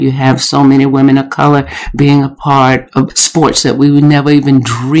You have so many women of color being a part of sports that we would never even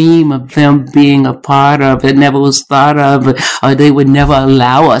dream of them being a part of. It never was thought of, or they would never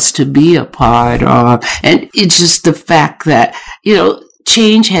allow us to be a part of. And it's just the fact that,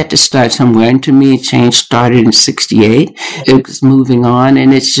 change had to start somewhere. And to me, change started in 68. It was moving on.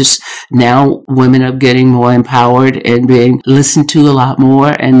 And it's just now women are getting more empowered and being listened to a lot more.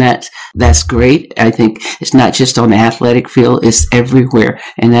 And that's great. I think it's not just on the athletic field. It's everywhere.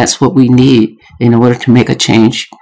 And that's what we need in order to make a change.